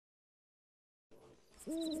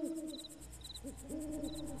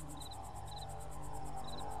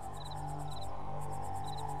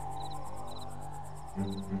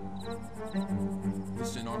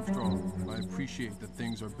Listen, Armstrong, I appreciate that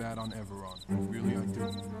things are bad on Everon. Really, I do.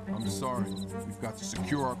 I'm sorry. We've got to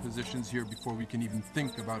secure our positions here before we can even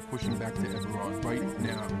think about pushing back to Everon right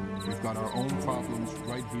now. We've got our own problems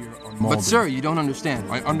right here on Malden. But sir, you don't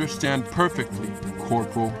understand. I understand perfectly,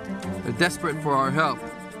 Corporal. They're desperate for our help.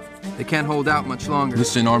 They can't hold out much longer.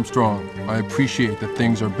 Listen, Armstrong, I appreciate that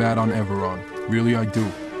things are bad on Everon. Really, I do.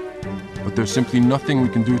 But there's simply nothing we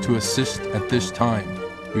can do to assist at this time.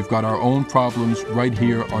 We've got our own problems right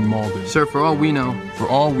here on Malden. Sir, for all we know... For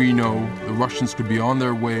all we know, the Russians could be on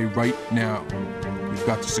their way right now. We've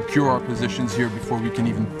got to secure our positions here before we can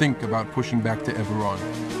even think about pushing back to Everon.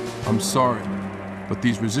 I'm sorry, but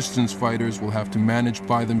these resistance fighters will have to manage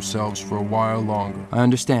by themselves for a while longer. I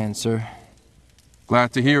understand, sir.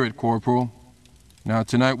 Glad to hear it, Corporal. Now,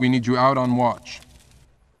 tonight we need you out on watch.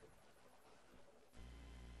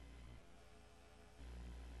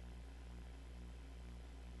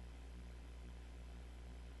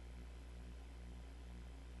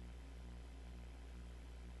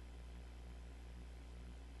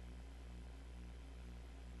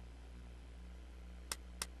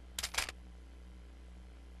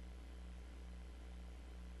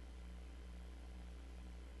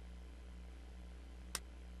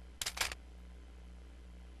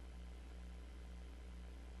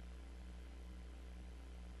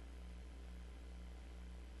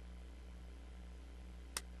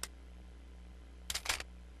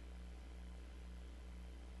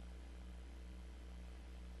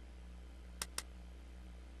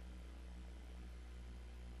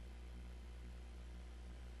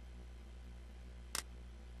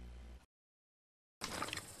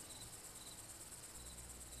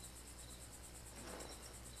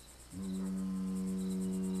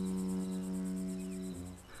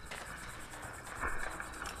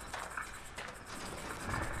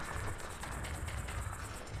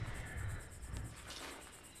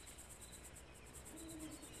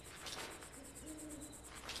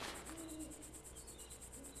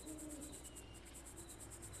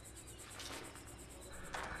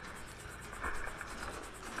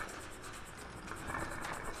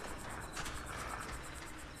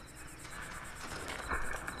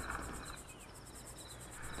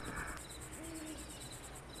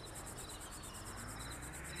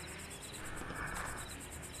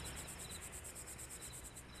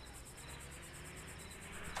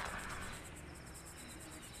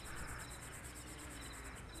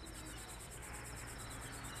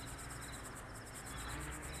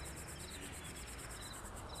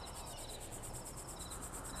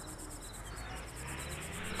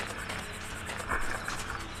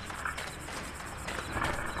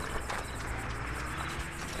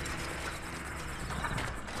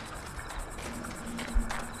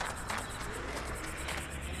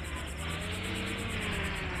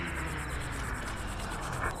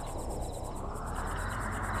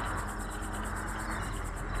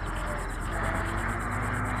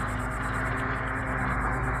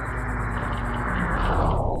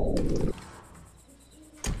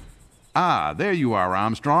 Ah, there you are,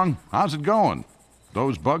 Armstrong. How's it going?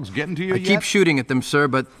 Those bugs getting to you yet? I keep shooting at them, sir,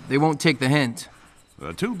 but they won't take the hint.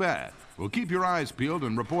 Too bad. Well, keep your eyes peeled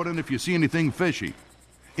and report in if you see anything fishy.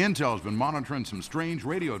 Intel's been monitoring some strange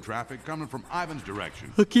radio traffic coming from Ivan's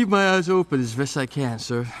direction. I'll keep my eyes open as best I can,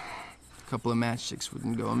 sir. A couple of matchsticks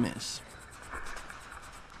wouldn't go amiss.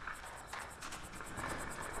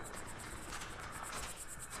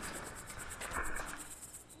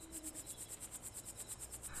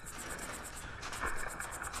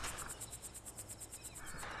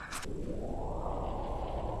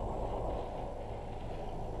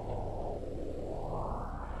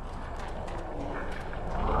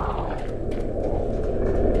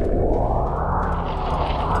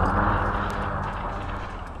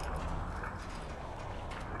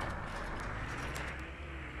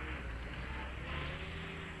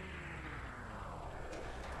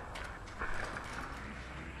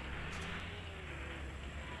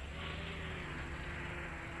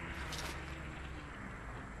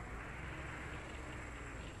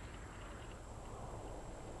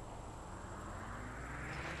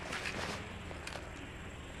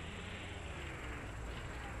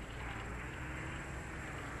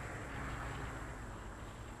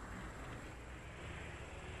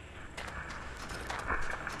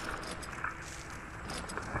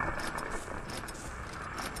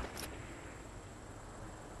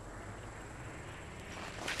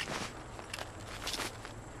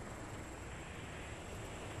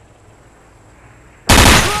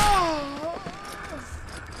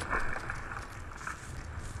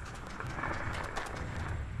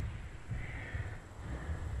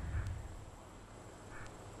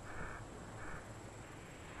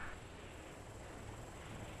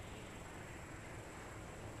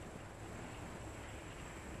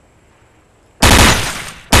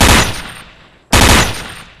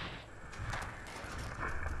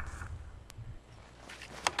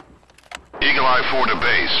 Eagle Eye 4 to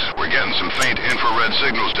base. We're getting some faint infrared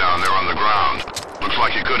signals down there on the ground. Looks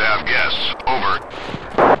like you could have guests. Over.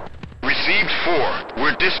 Received 4.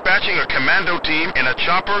 We're dispatching a commando team and a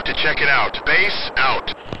chopper to check it out. Base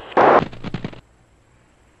out.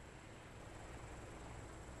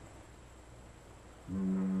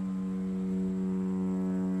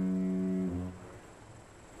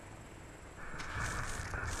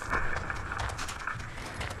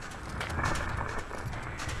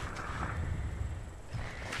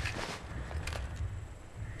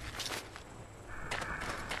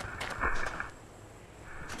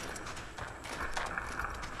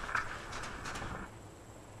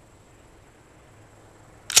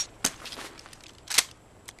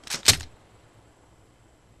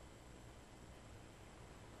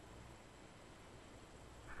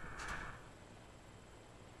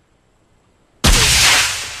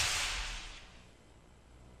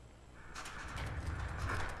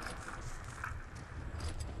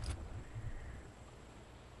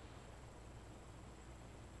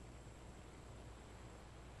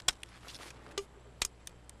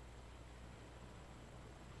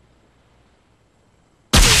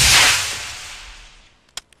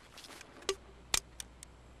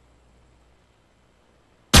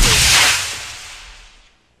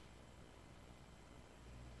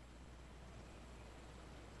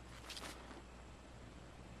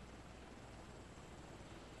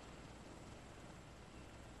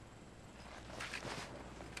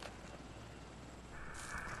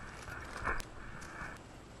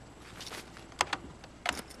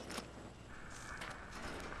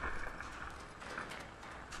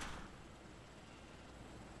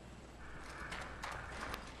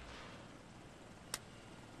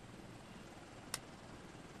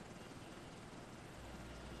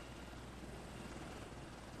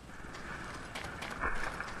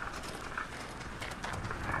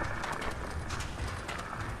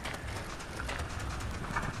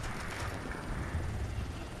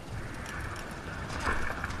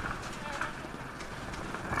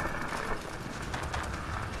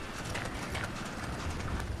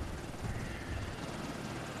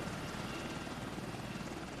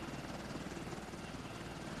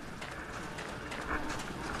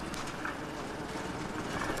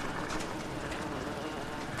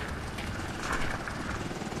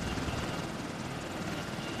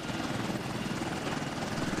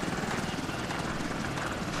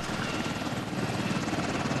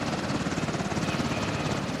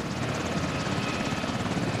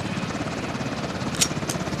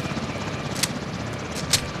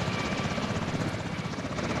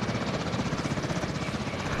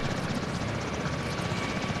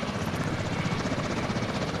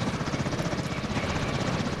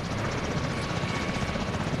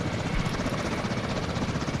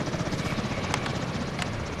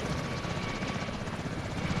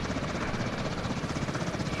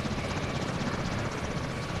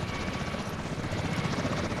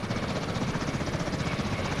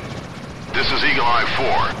 This is Eagle Eye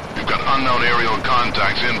 4. We've got unknown aerial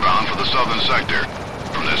contacts inbound for the southern sector.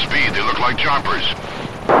 From their speed, they look like choppers.